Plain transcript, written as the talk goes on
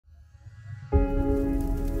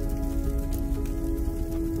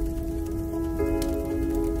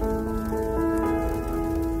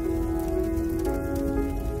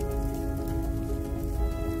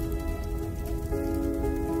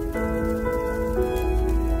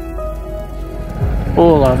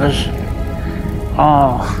all of us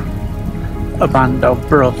are a band of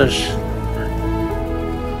brothers.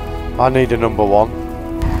 I need a number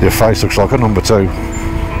 1. Your face looks like a number 2.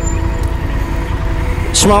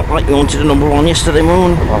 It smelled like you wanted a number 1 yesterday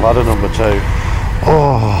morning. I've had a number 2.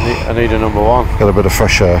 Oh, I need a number 1. got a bit of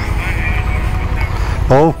fresh air.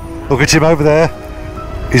 Oh, look at him over there.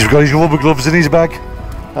 He's got his rubber gloves in his bag.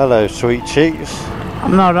 Hello, sweet cheeks.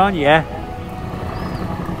 I'm not on yet.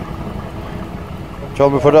 Do you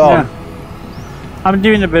want me to put it on? No. I'm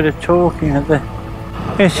doing a bit of talking at the...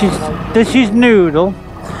 This is Noodle,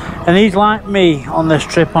 and he's like me on this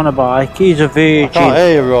trip on a bike. He's a virgin. I can't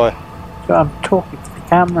hear you, Roy. So I'm talking to the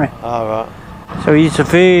camera. Alright. So he's a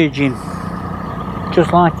virgin,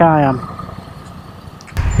 just like I am.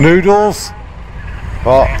 Noodles,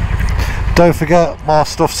 What? don't forget my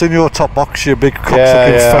stuff's in your top box, you big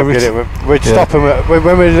cocksucking Yeah, I'll ferret. get it. We're stopping,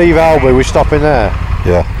 when we leave Albury, we're stopping there.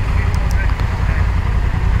 Yeah.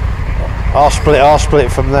 I'll split it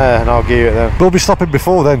from there and I'll give you it then. We'll be stopping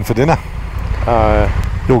before then for dinner. Oh,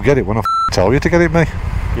 You'll get it when I tell you to get it, me.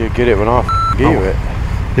 you get it when I give you it.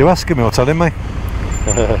 You asking me or telling me?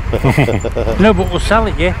 No, but we'll sell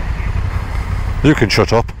it, yeah. You can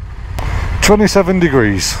shut up. 27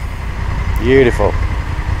 degrees. Beautiful.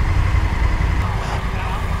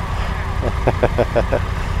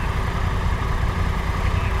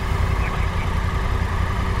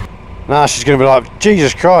 Now she's going to be like,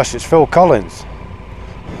 Jesus Christ, it's Phil Collins.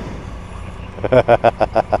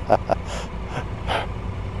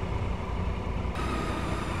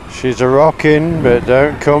 She's a rockin', but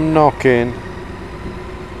don't come knocking.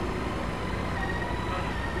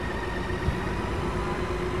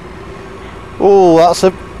 Oh,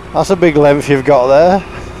 that's a big length you've got there.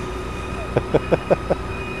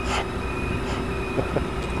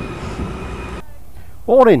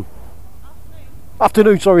 Morning.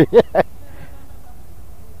 Afternoon, sorry. Thank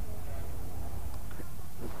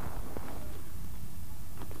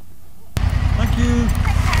you.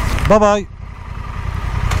 Bye bye.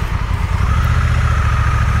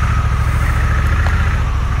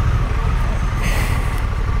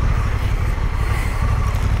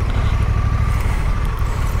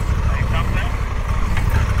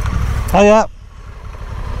 Hiya.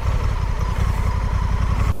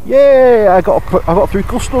 Yeah, I got through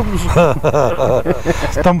customs.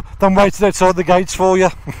 I'm waiting outside the gates for you.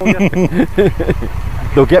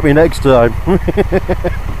 They'll get me next time.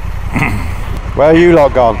 Where are you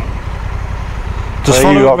lot gone? Just Where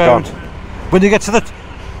are you follow lot it round. gone? When you get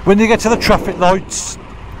to the traffic lights,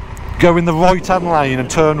 go in the right hand lane and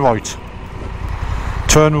turn right.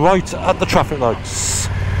 Turn right at the traffic lights.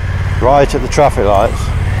 Right at the traffic lights.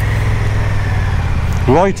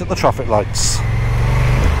 Right at the traffic lights.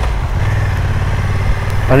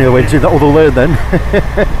 I need to went in that other lane then.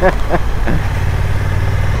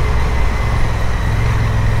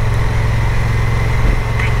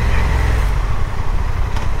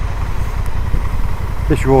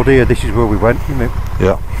 This road here, this is where we went, isn't it?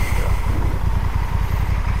 Yeah.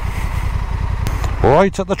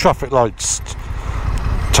 Right at the traffic lights.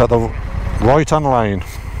 To the right hand lane.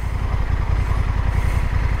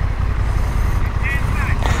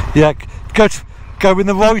 Yeah, go in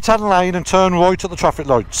the right hand lane and turn right at the traffic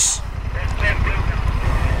lights.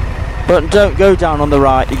 But don't go down on the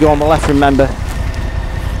right, you go on the left, remember.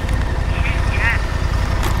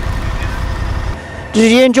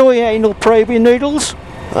 Did you enjoy anal probing, Noodles?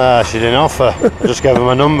 Ah, she didn't offer. I just gave her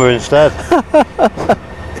my number instead.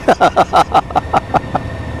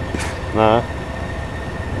 No.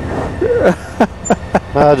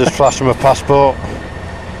 No, I just flashed her my passport.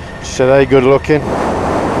 She said, hey, good looking.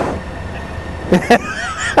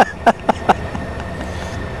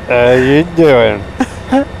 How you doing?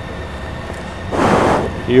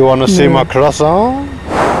 You want to see my croissant?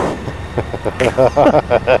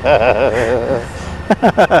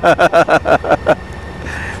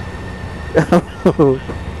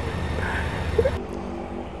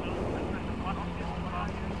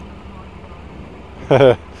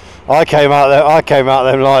 I came out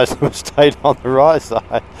them lights and stayed on the right side.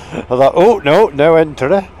 I was like, oh no entry.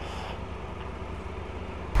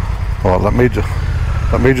 Right, let me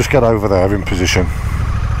just get over there in position.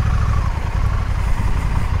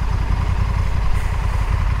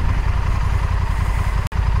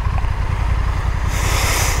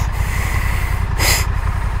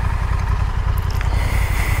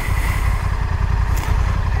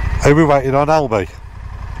 Are we waiting on Albie?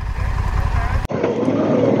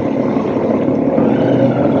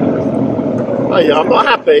 Oh yeah, I'm not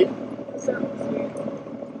happy.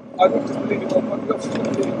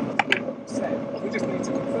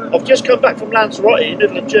 I've just come back from Lanzarote in the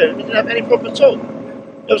middle of June and didn't have any problem at all.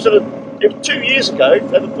 It was 2 years ago.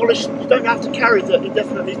 They've abolished. You don't have to carry the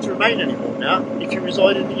indefinite leave to remain anymore now if you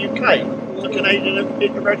reside in the UK for Canadian and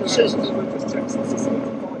American citizens.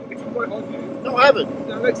 No, I haven't.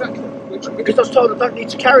 No, exactly. Because I was told I don't need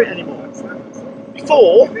to carry it anymore.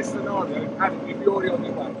 Before, in this scenario, if you're already on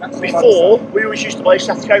your way, that's before we always used to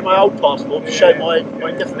have to carry my old passport to show my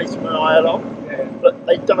indefinite leave to my ILR. Yeah. But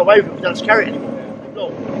they've done away with it. We don't have to carry it anymore.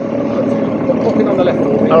 Pop in on the left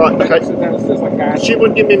for me. All right, okay. Sit down as soon as I can. She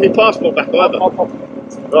wouldn't give me my passport back either. I'll pop in.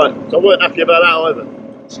 Right, so I weren't happy about that either.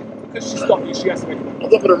 Because she stopped you, she has to make a I'm not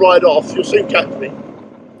going to ride off. You'll soon catch me.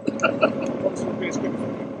 promise to be as good as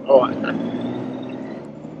you. All right.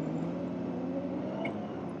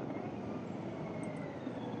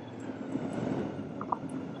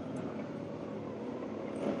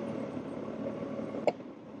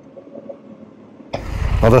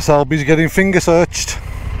 Other Selby's getting finger searched.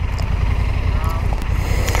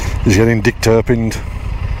 He's getting dick turpined.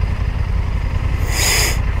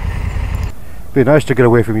 Be nice to get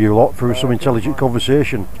away from you lot for some intelligent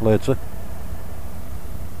conversation later.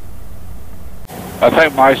 I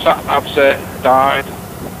think my sat-nav's died.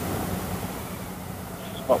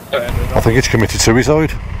 I think it's committed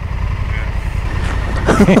suicide.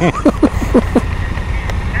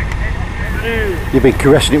 You've been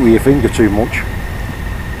caressing it with your finger too much.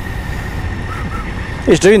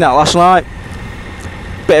 He's doing that last night.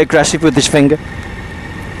 Bit aggressive with his finger.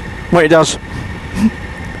 What he does.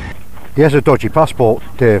 He has a dodgy passport,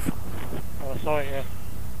 Dave. Oh, sorry, yeah.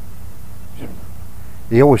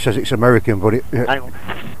 He always says it's American, but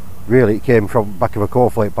really it came from back of a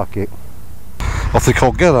cornflake packet. I think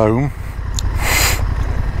I'll get home.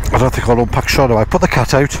 I don't think I'll unpack straight away. Put the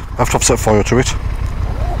cat out. I have to set fire to it.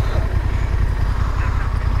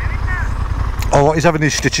 Oh, he's having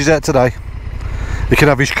his stitches out today. He can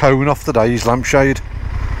have his cone off today, his lampshade.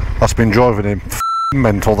 That's been driving him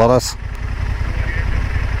mental, that has.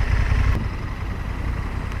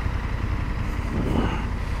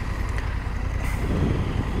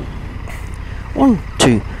 One,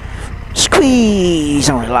 two. Squeeze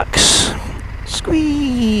and relax.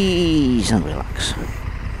 Squeeze and relax.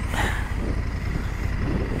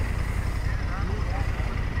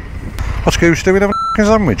 What's Goose doing, having a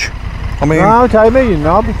sandwich? I mean... No, Jamie, you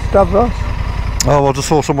know, it's Stavros. Oh, I just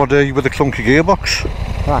saw somebody with a clunky gearbox.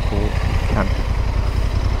 That's all.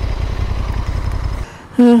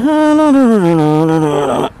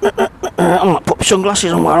 I'm gonna put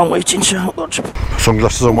sunglasses on while I'm waiting, so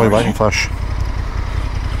Sunglasses on while you're waiting, Flash.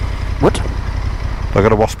 What? I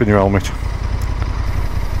got a wasp in your helmet.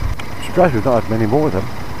 Surprised we've not had many more of them.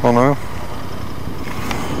 Oh no.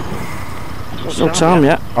 Still time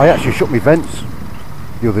yet. I actually shut my vents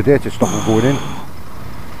the other day to stop them going in.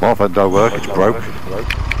 My vent don't work, it's broke.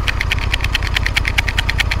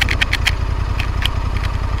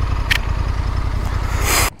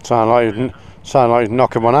 Sound like you're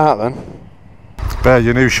knocking one out then. Bear,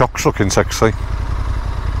 your new shock's looking sexy.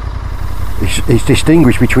 It's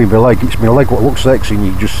distinguished between my leg. It's my leg what looks sexy and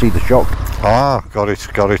you just see the shock. Ah, got it.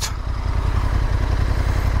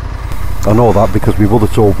 I know that because my mother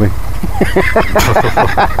told me.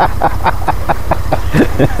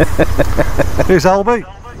 Here's Albie.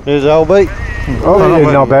 Here's LB. Oh, no, you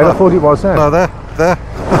didn't know about it. I thought it was there. No, there.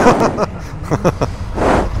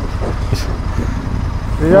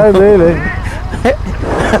 Yeah, really.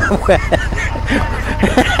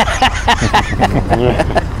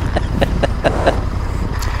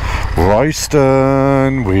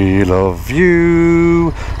 Royston, we love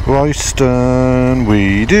you. Royston,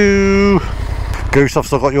 we do. Goose, I've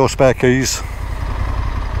still got your spare keys.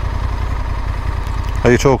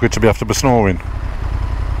 Are you talking to me after my snoring?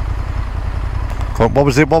 What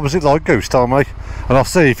was it like, Goose? Tell me, and I'll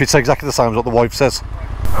see if it's exactly the same as what the wife says.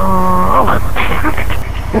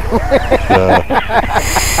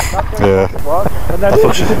 Yeah. And then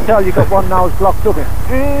you can tell you got one nose blocked up.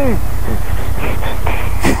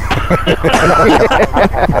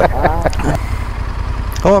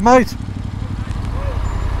 Alright, mate.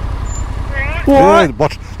 What? Yeah,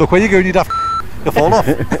 watch. Look where you're going, you'd have you fall off.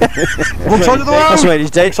 One side of the road. That's made his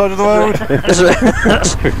day. One side of the road.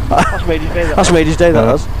 That's made his day. That's made his day. That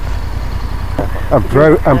has. I'm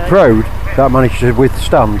proud that I managed to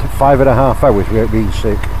withstand 5.5 hours without being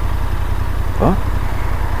sick. What?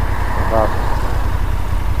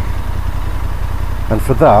 And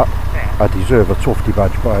for that, I deserve a Tufty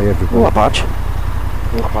badge by everybody. What badge?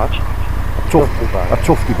 What badge? A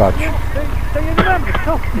Tufty badge. So you remember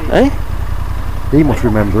Tufty? Eh? He must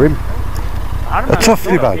remember him. A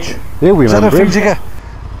Tufty badge. He'll Is that a remember thing him.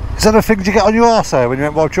 Is that a thing you get on your arse there when you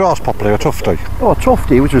went wipe your arse properly? A Tufty? Oh,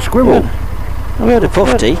 Tufty, he was a squirrel. We had a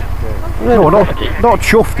Tufty. No, not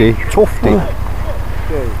chuffy, tufty.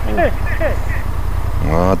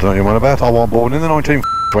 Well, I don't know what you're on about. I wasn't born in the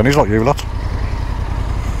 1920s like you lot.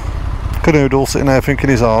 Canoodle sitting there thinking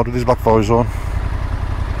he's hard with his black visor on.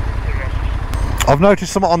 I've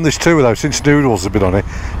noticed something on this tour though, since Noodles has been on it,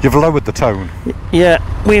 you've lowered the tone. Yeah,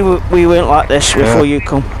 we weren't like this before you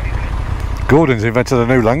come. Gordon's invented a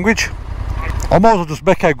new language. I might as well just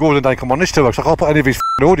make out Gordon don't come on this tour because I can't put any of his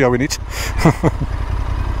audio in it. Take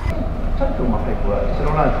all my paperwork. I said,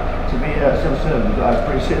 oh no, to be a civil servant you've got to have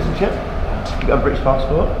British citizenship, you've got a British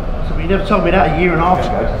passport. So you never told me that a year and a half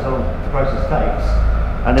ago to sell the process takes.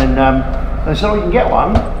 And then they said, oh, you can get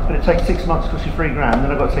one, but it takes 6 months, costs you £3 grand.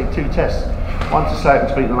 Then I've got to take 2 tests. One to say I can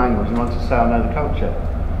speak the language and one to say I know the culture.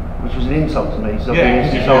 Which was an insult to me. So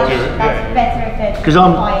because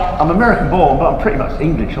I'm American born, but I'm pretty much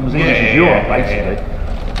English. I'm as English as you are, basically.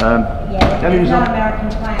 There's no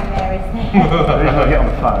American clan there, is there? The reason I get on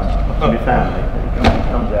the phone to my family, it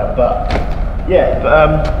comes out. But yeah,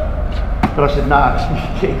 but I said no,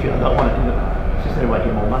 keep it. I don't want it. It's just another way to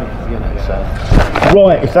get more money, you know. So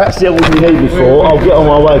right, if that's all you need me for, I'll get on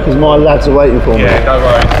my way because my lads are waiting for me. Yeah, no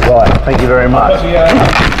worries. Right, thank you very much.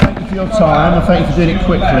 Thank you for your time and thank you for doing it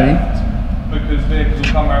quickly. Because vehicles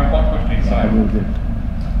will come around quite quickly, so. I will do.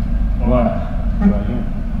 Right.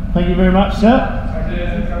 Thank you very much, sir.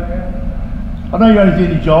 I know you're only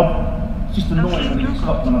doing your job. It's just annoying when it's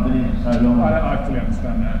stopped when I've been in it so long. I fully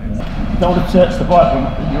understand that. You don't want to search the bike when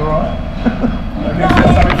you're alright.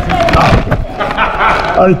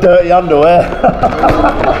 Only dirty underwear.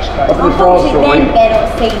 I've been in France for a week. They're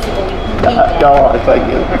not feasible, you can keep them. Go on, thank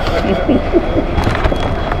you.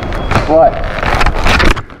 Right.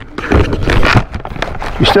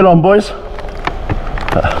 You still on, boys?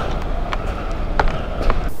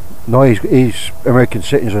 No, he's American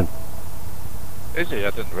citizen. Is he?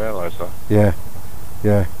 I didn't realise that. Yeah,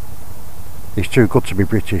 yeah. He's too good to be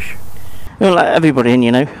British. We'll let everybody in,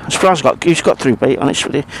 you know. As far as he's got through, mate, honest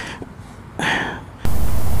with you.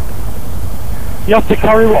 You have to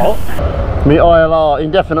carry what? Me ILR,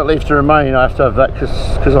 indefinite leave to remain. I have to have that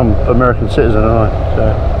because I'm American citizen, aren't I?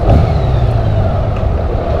 So.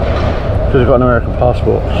 Because I've got an American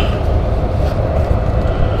passport.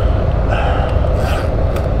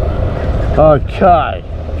 Okay,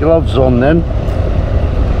 gloves on then.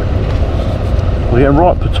 We're getting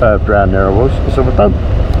right perturbed round there I was. I said, well, don't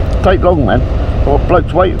take long man. I've got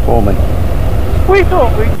blokes waiting for me. We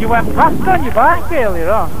thought you went past on your bike earlier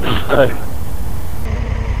on.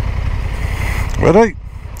 Ready?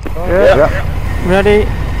 Yeah. Ready?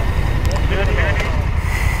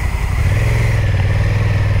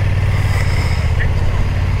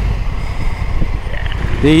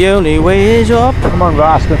 The only way is up. Come on,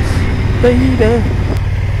 Rascal. Baby.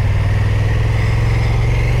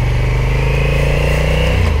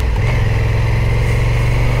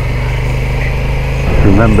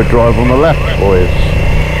 Remember, drive on the left, boys.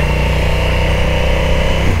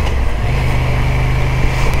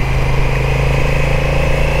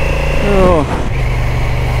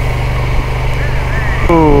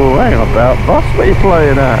 Oh, hang on about, boss. What are you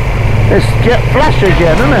playing at? It's Jet Flash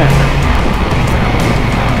again, isn't it?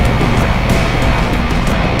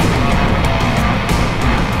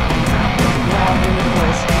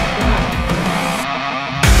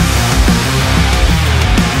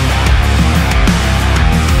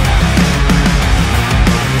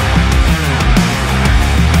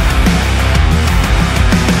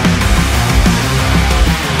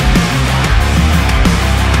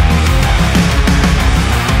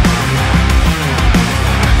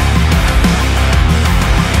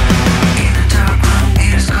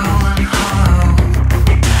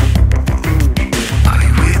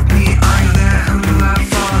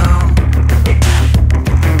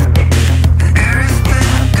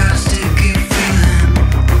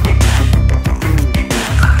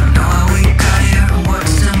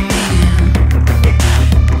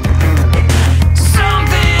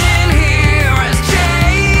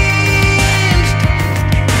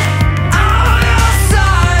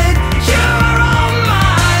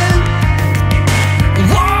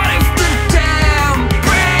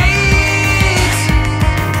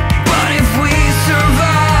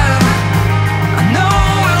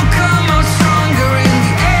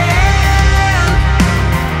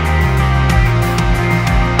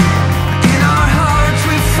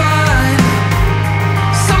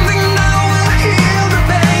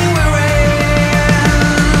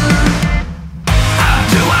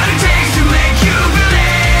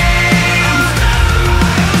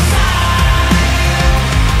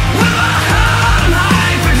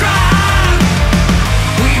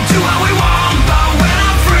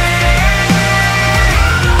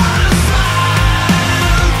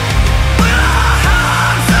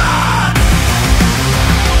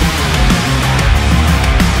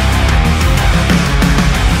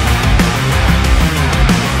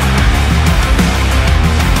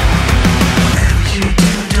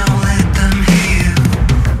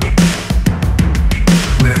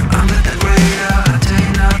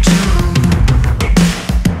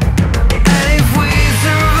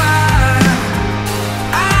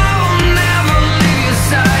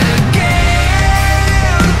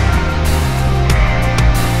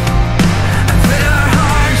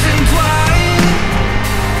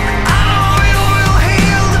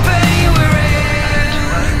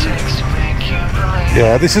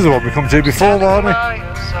 Yeah, this is the one we come to before, wasn't it?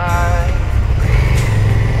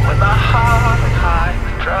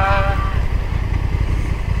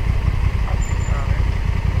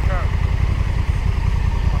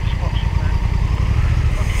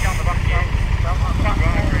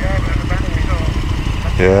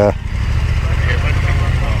 Yeah.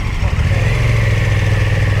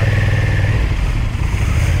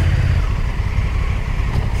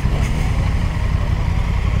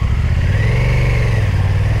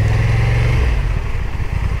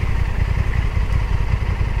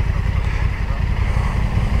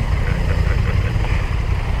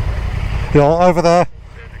 Yeah, over there.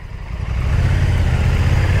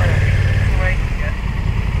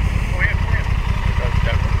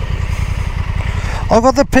 I've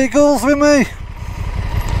got the pickles with me.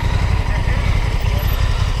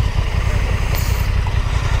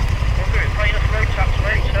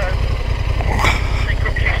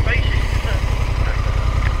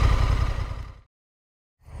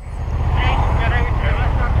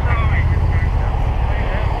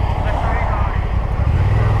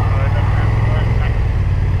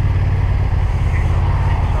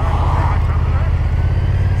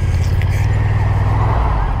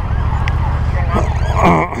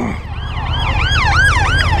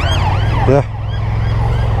 Yeah.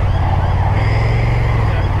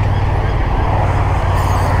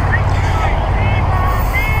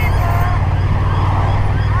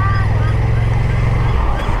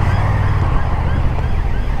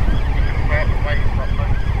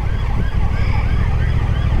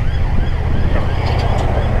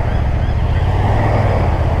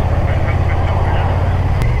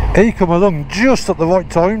 He come along just at the right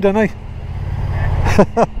time, didn't he?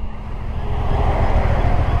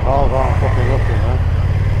 Oh, I'm fucking looking, man.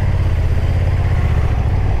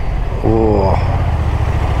 Oh.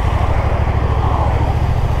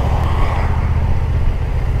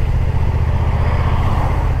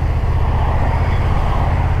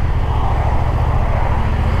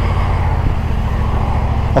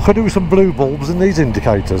 I could do with some blue bulbs in these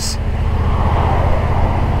indicators.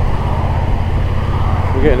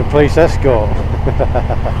 We're getting a police escort.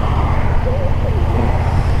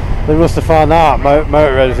 They must have found out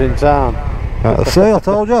Motourev's in town. See, I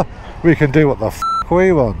told you, we can do what the f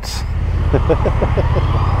we want.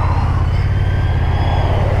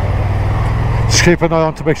 Just keep an eye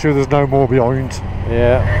on to make sure there's no more behind.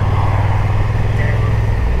 Yeah.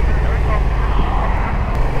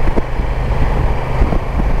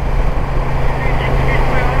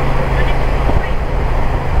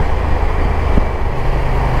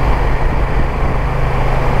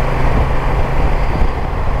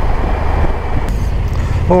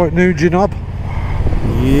 Alright, new knob.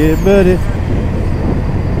 Yeah, buddy.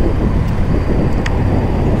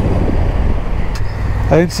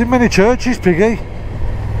 I ain't seen many churches, Piggy.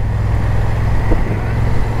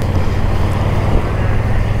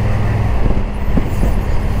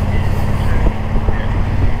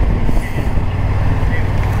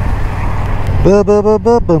 Ba ba ba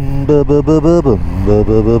ba bum ba ba ba ba bum ba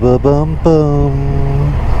ba ba ba bum bum.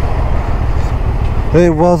 It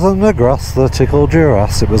wasn't the grass that tickled your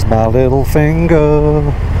ass, it was my little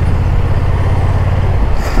finger.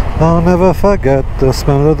 I'll never forget the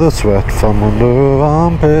smell of the sweat from under her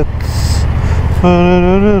armpits.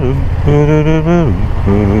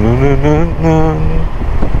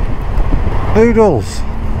 Noodles.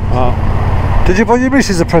 Oh. Did you buy your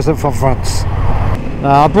missus a present from France?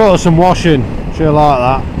 I brought her some washing. She'll like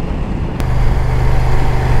that.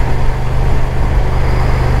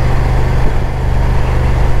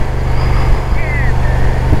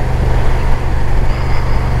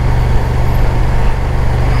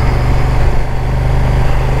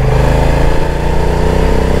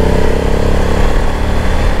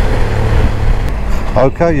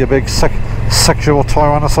 Okay, you big sexual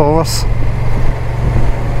Tyrannosaurus.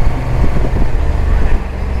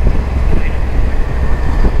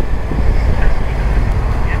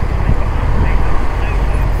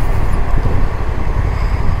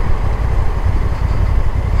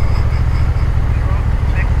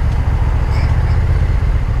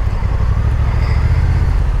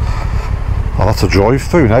 Oh, that's a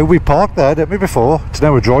drive-through now. We parked there, didn't we, before? It's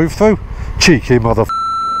now a drive-through. Cheeky mother.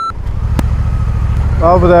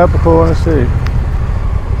 Over there up the corner, see.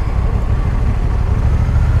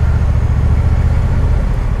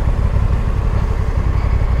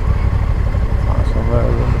 That's on there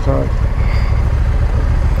on the side.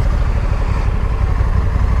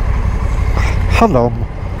 Hello.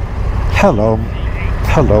 Hello.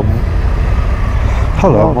 Hello.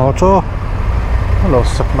 Hello, Motor. Hello,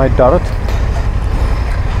 suck my dorrit.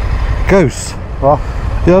 Goose. What?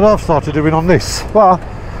 You know what I've started doing on this? What? You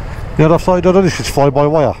know what I've started doing on this? Is fly by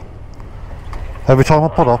wire. Every time I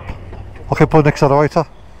put up, I can put an accelerator.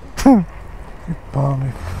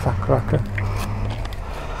 Barney fat cracker.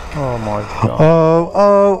 Oh my god. Oh,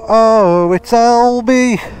 oh, oh, it's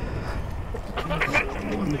LB.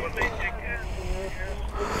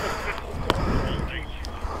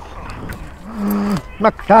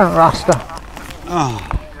 McDonald Rasta. Oh.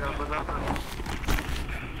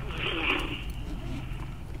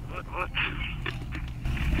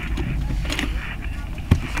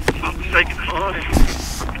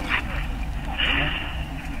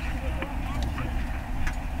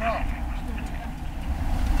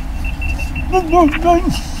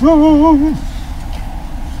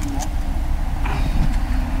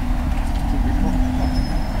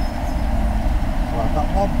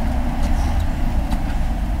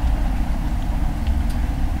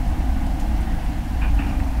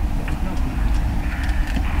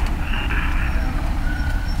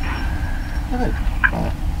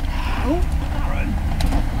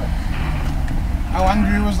 How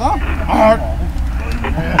angry was that?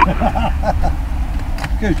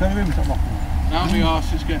 Good, tell me what's up. Now my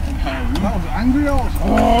arse is getting home. That was angry arse.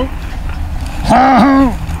 Now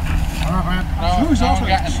I'm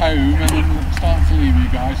getting home and then starting to leave you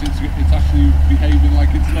guys. It's actually behaving like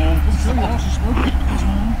it's normal.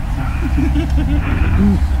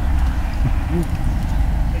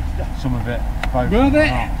 Some of it. Worth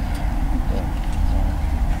it?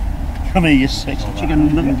 Come here, you sick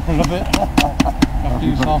chicken. Love it. After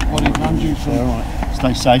yourself, buddy. And you, sir. Alright,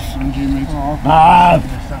 stay safe. And you, mate. Ah!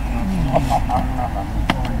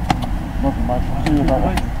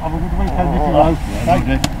 Have a good weekend if you will. Thank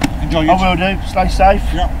you. Enjoy I it. will do. Stay safe.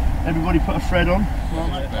 Yeah. Everybody put a thread on.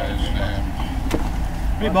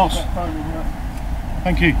 Big boss.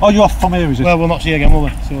 Thank you. Oh, you're off from here, is it? Well, we'll not see you again, will we?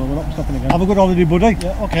 So we're not stopping again. Have a good holiday, buddy.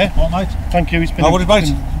 Yeah, okay. What, mate? Thank you. It's been, Oh, what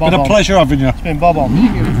mate? Been a pleasure having you. It's been bob on.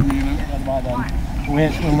 Mm.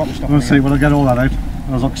 We'll not be stopping We'll see again. when I get all that out.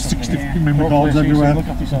 There's like 60 fucking memory cards everywhere. Look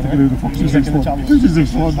after yourself. Who the fuck is this one? This is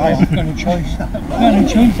this one. Got no choice,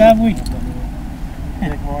 have we?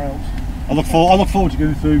 I look forward to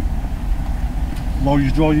going through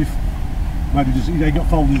Laurie's Drive. Maybe just, he ain't got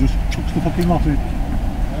folders, just chucks the fucking lot in.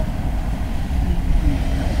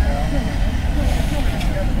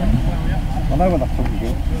 I know where that comes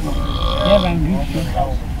from. Yeah, round you, sure.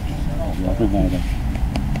 Yeah, I've been there then.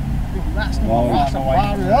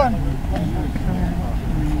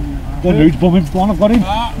 Got a huge bumming one, I've got him.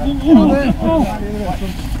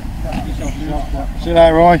 See you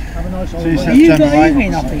later, Roy. Have a nice See you holiday. You September, got mate.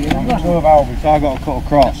 evening off here? So I got to cut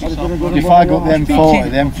across. If I go up the M40,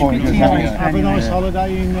 the M40 goes that way. Have a nice holiday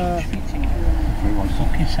in...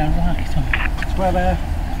 Fucking sounds like it. It's where there.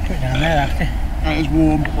 Put it down there after. It was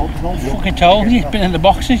warm. Fucking told you, been in the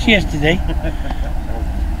boxes yesterday.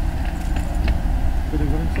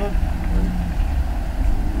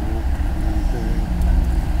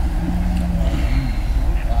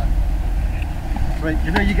 Right,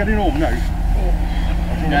 you know you're getting home now?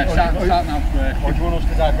 Yeah, sat now square. Or do you want us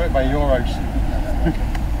to divert by your house?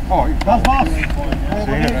 Oh, That's boss. see you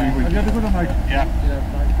next week. Have you had a good one, mate? Yeah.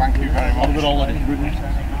 Thank you very much. Good holiday.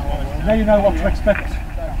 Now you know what to expect.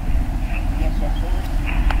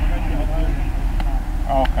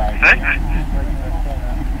 Okay.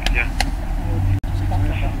 Yeah.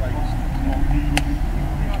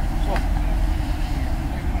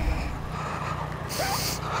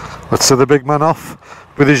 Let's see the big man off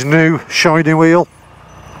with his new shiny wheel.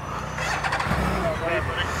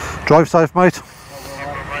 Drive safe, mate.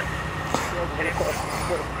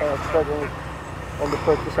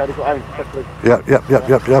 Yep.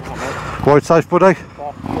 Quite safe, buddy.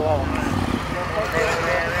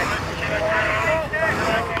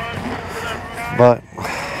 Bye.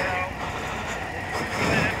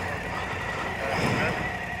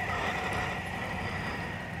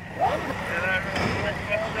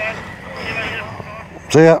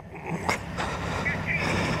 See ya.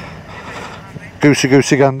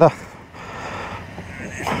 Goosey gander.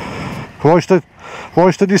 Royston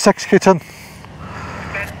your sex kitten.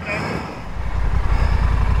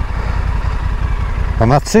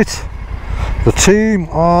 And that's it. The team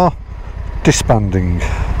are disbanding.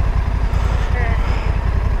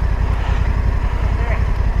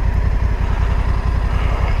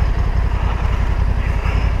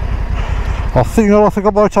 I think I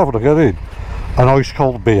might have to get in an ice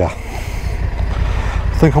cold beer.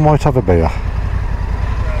 I think I might have a beer.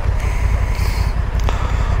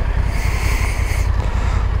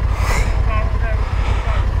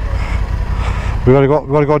 We've got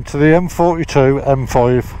to go into the M42,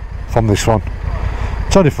 M5 from this one.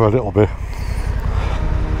 It's only for a little bit.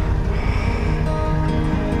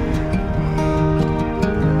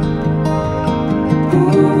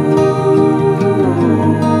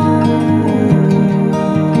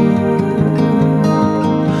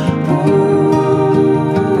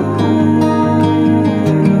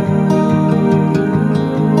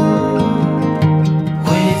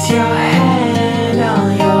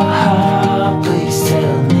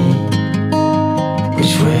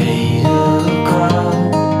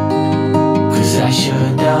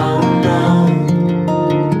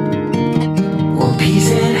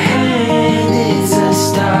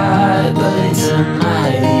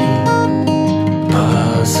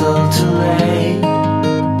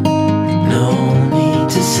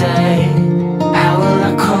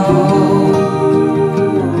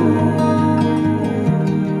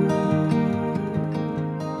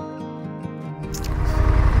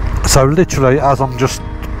 So literally, as I'm just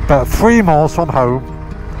about 3 miles from home,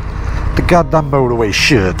 the goddamn motorway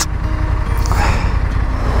shut.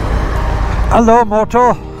 Hello,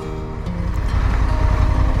 motor.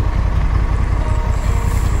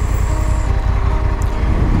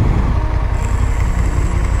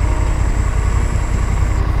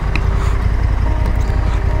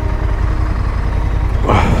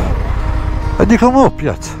 Had you come up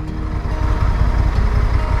yet?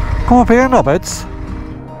 Come up here, knobheads.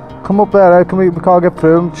 Come up there, we can't get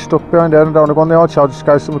through, I'm stuck behind there and down. I go on the outside just in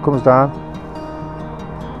case somebody comes down.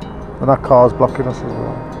 And that car's blocking us as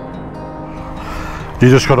well. You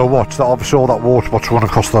just got to watch that, obviously all that water what's running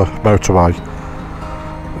across the motorway.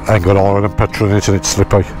 Ain't got oil and petrol in it and it's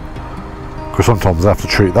slippy. Because sometimes they have to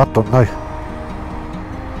treat that, don't they?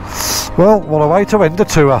 Well, what a way to end the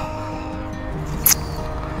tour.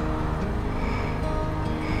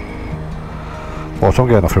 Right, I'm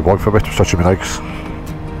getting off my bike for a bit, stretching my legs.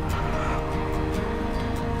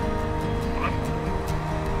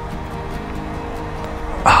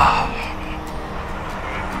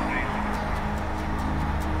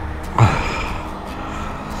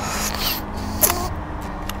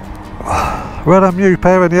 Well, I'm new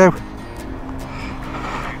pair and you.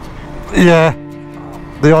 Yeah,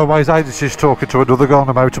 the highways agency's talking to another guy on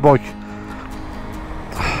a motorbike.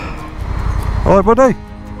 Alright, buddy.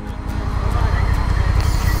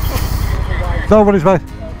 No worries, mate.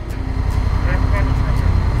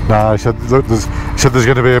 No, he said there's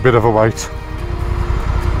going to be a bit of a wait.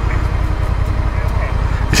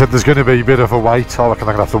 He said there's going to be a bit of a wait. I reckon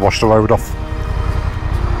I'm going to have to wash the road off.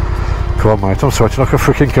 Come on, mate, I'm sweating like a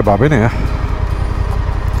freaking kebab in here.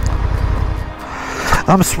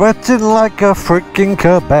 I'm sweating like a freaking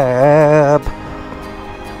kebab.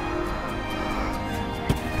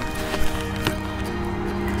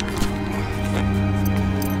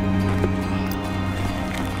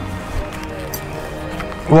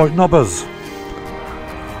 Right, knobbers.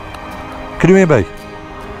 Can you hear me?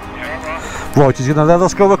 Right, he's going to let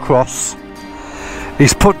us go across.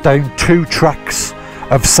 He's put down 2 tracks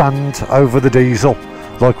of sand over the diesel,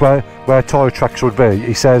 like where tyre tracks would be.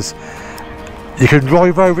 He says you can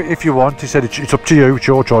drive over it if you want. He said it's up to you, it's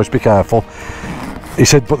your choice, be careful. He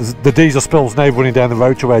said but the diesel spill's now running down the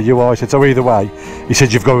road to where you are. He said so either way, he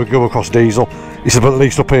said you've got to go across diesel. He said but at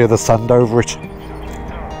least up here there's sand over it.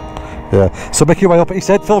 Yeah, so make your way up. He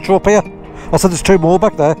said filter up here. I said there's 2 more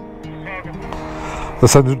back there.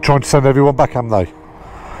 They're trying to send everyone back, haven't they?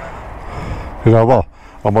 You know what,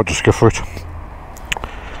 I might just go for it.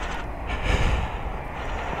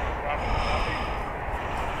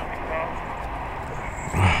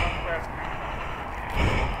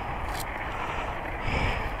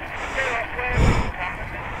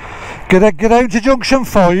 Get out to junction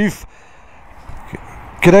 5.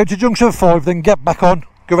 Get out to junction 5, then get back on.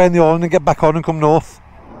 Go around the island and get back on and come north.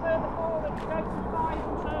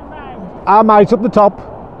 Ah, mate, up the top.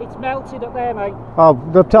 It's melted up there, mate. Oh,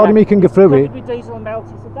 they're telling me you can get through it. With diesel and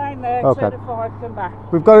melted. So down there, okay. turn at 5, come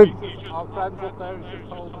back. We've got it. Our friends up there have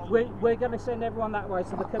told us. We're going to send everyone that way,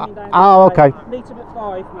 so they're coming down. Oh, okay. Meet them at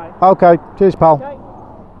 5, mate. Okay, cheers, pal. Okay.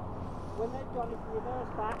 When they've gone, if you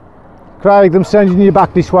reverse back. Craig, I'm sending you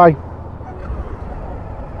back this way.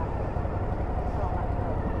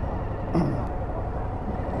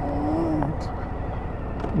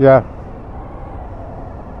 Yeah.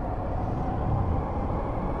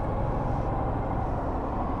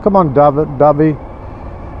 Come on, Davy.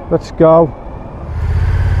 Let's go.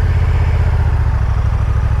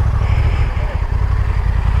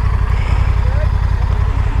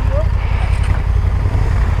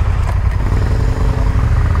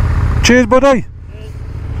 Cheers, buddy.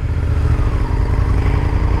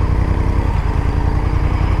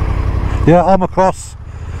 Yeah, I'm across.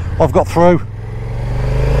 I've got through.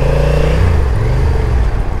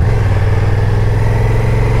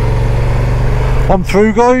 I'm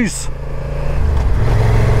through, guys.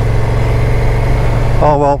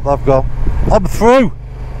 Oh well, I've gone. I'm through.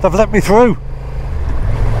 They've let me through.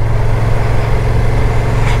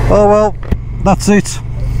 Oh well, that's it.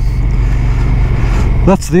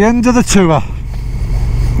 That's the end of the tour.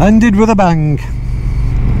 Ended with a bang.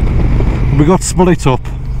 We got split up.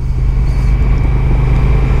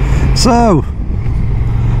 So,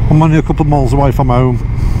 I'm only a couple of miles away from home.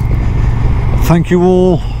 Thank you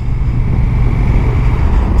all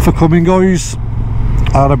for coming, guys.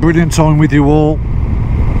 I had a brilliant time with you all.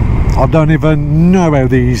 I don't even know how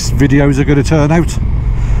these videos are going to turn out.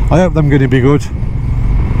 I hope they're going to be good.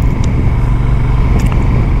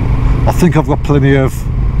 I think I've got plenty of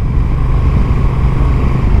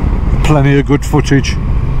good footage.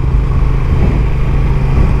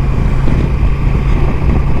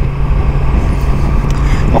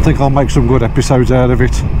 think I'll make some good episodes out of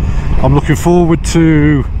it. I'm looking forward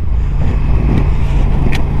to...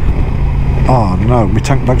 Oh no, my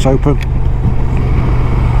tank bag's open.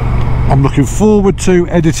 I'm looking forward to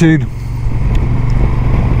editing...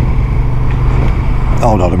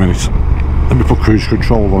 Hold on a minute. Let me put cruise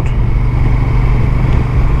control on.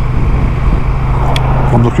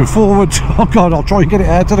 I'm looking forward to... Oh god, I'll try and get it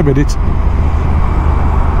out in a minute.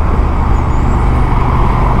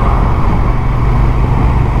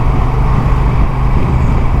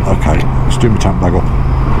 Okay, let's do my tank bag up.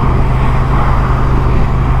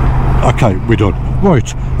 Okay, we're done.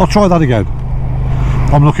 Right, I'll try that again.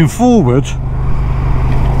 I'm looking forward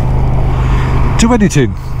to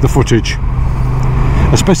editing the footage,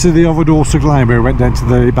 especially the other door to Glamor. I went down to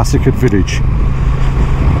the massacred village.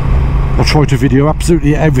 I'll try to video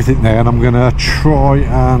absolutely everything there, and I'm going to try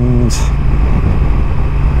and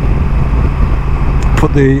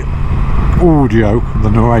put the audio, the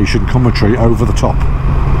narration commentary over the top.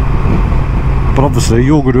 But obviously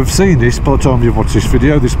you're going to have seen this by the time you've watched this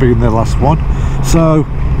video, this being the last one, so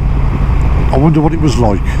I wonder what it was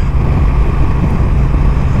like.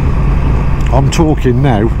 I'm talking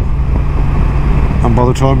now, and by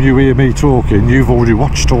the time you hear me talking, you've already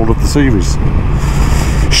watched all of the series.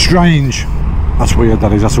 Strange. That's weird,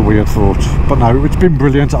 that is. That's a weird thought. But no, it's been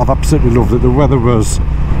brilliant. I've absolutely loved it. The weather was...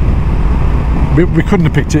 We couldn't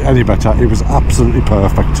have picked it any better. It was absolutely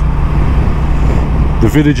perfect. The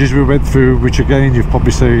villages we went through, which again you've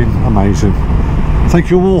probably seen, amazing. Thank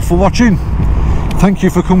you all for watching. Thank you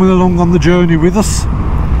for coming along on the journey with us.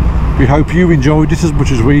 We hope you enjoyed it as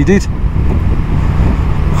much as we did.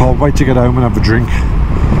 Can't wait to get home and have a drink.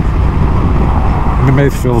 My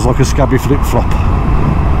mouth feels like a scabby flip-flop.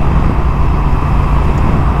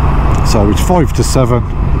 So it's 5 to 7.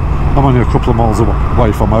 I'm only a couple of miles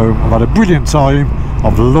away from home. I've had a brilliant time.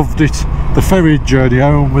 I've loved it. The ferry journey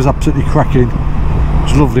home was absolutely cracking. It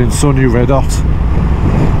was lovely and sunny, red hot.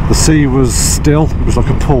 The sea was still. It was like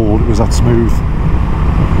a pool. It was that smooth.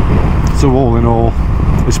 So all in all,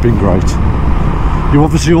 it's been great. You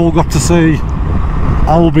obviously all got to see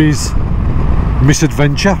Albie's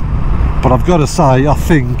misadventure, but I've got to say, I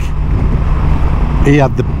think he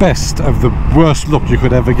had the best of the worst luck you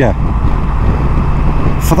could ever get.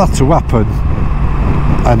 For that to happen,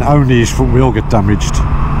 and only his front wheel get damaged.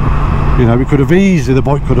 You know, it could have easily, the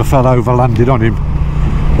bike could have fell over, landed on him,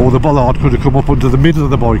 or the bollard could have come up under the middle of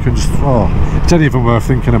the bike and just, oh, it's not even worth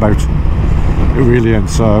thinking about. It really ain't.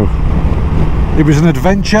 So it was an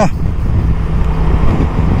adventure.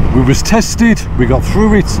 We was tested, we got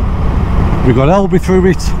through it, we got Albie through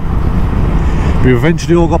it, we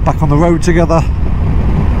eventually all got back on the road together.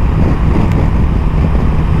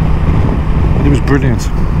 It was brilliant,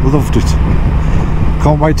 loved it.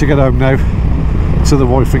 Can't wait to get home now to the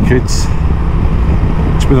wife and kids.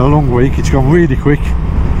 It's been a long week, it's gone really quick,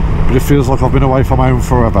 but it feels like I've been away from home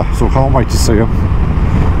forever, so I can't wait to see them.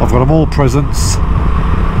 I've got them all presents.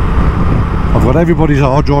 I've got everybody's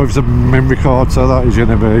hard drives and memory cards, so that is going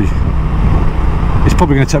to be... It's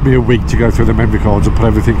probably going to take me a week to go through the memory cards and put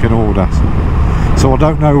everything in order. So I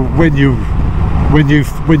don't know when you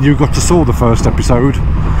got to saw the first episode.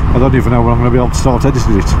 I don't even know when I'm going to be able to start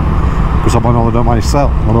editing it, because I'm on holiday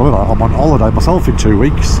myself. I'm on holiday myself in 2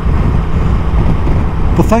 weeks.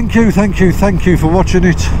 But thank you for watching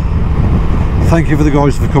it. Thank you for the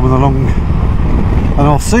guys for coming along, and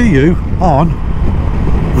I'll see you on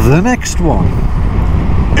the next one.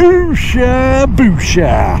 Oosha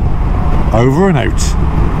boosha. Over and out.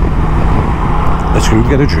 Let's go and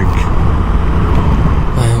get a drink.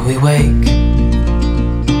 When we wake,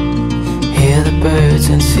 hear the birds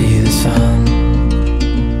and see the sun.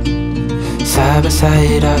 Side by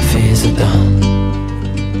side our fears are done.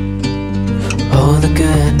 Oh, the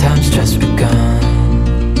good times just begun.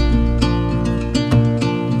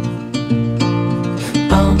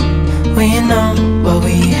 We know what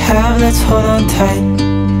we have, let's hold on tight.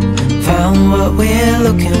 Found what we're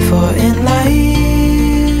looking for in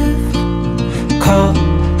life. Call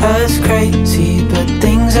us crazy, but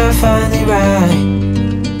things are finally right.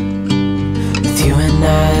 With you and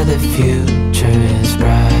I, the future is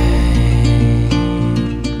bright.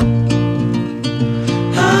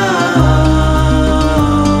 Oh,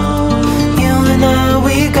 you and I,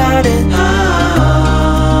 we got it. Oh,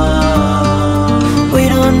 we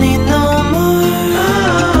don't need no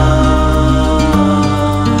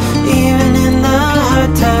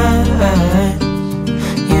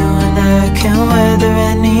can weather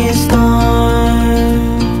any storm.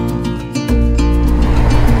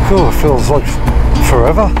 Oh, it feels like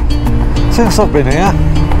forever since I've been here.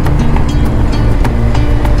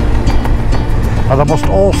 And I must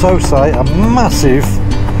also say a massive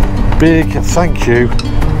big thank you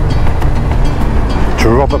to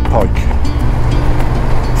Robert Pike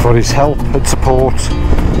for his help and support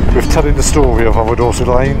with telling the story of Our Dorset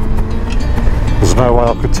Lane. There's no way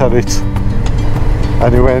I could tell it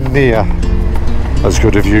anywhere near as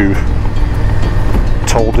good as you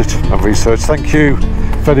told it and researched. Thank you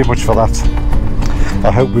very much for that.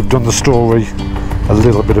 I hope we've done the story a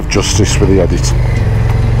little bit of justice with the edit,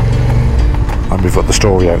 and we've got the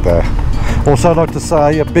story out there. Also, I'd like to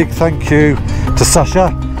say a big thank you to Sasha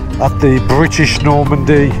at the British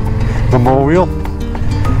Normandy Memorial.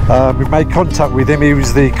 We made contact with him. He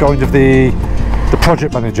was the kind of the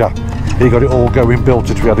project manager. He got it all going, built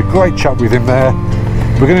it. We had a great chat with him there.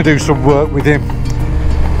 We're going to do some work with him,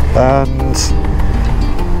 and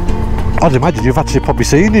I'd imagine you've actually probably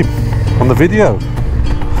seen him on the video,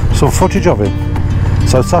 some footage of him.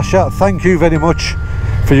 So Sasha, thank you very much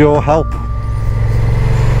for your help,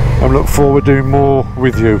 and look forward to doing more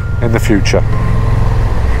with you in the future.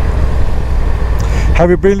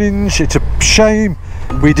 Harry Billings, it's a shame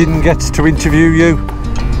we didn't get to interview you,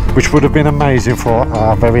 which would have been amazing for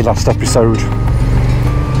our very last episode.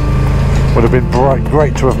 Would have been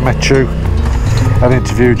great to have met you and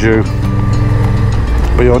interviewed you,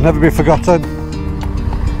 but you'll never be forgotten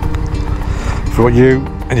for what you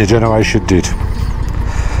and your generation did.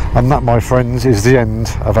 And that, my friends, is the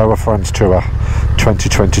end of our France Tour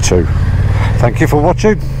 2022. Thank you for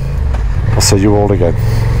watching. I'll see you all again.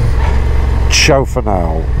 Ciao for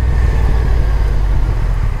now.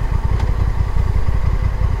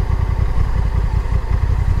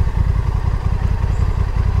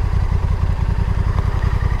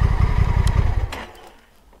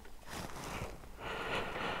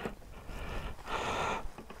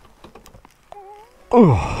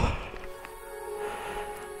 Oh.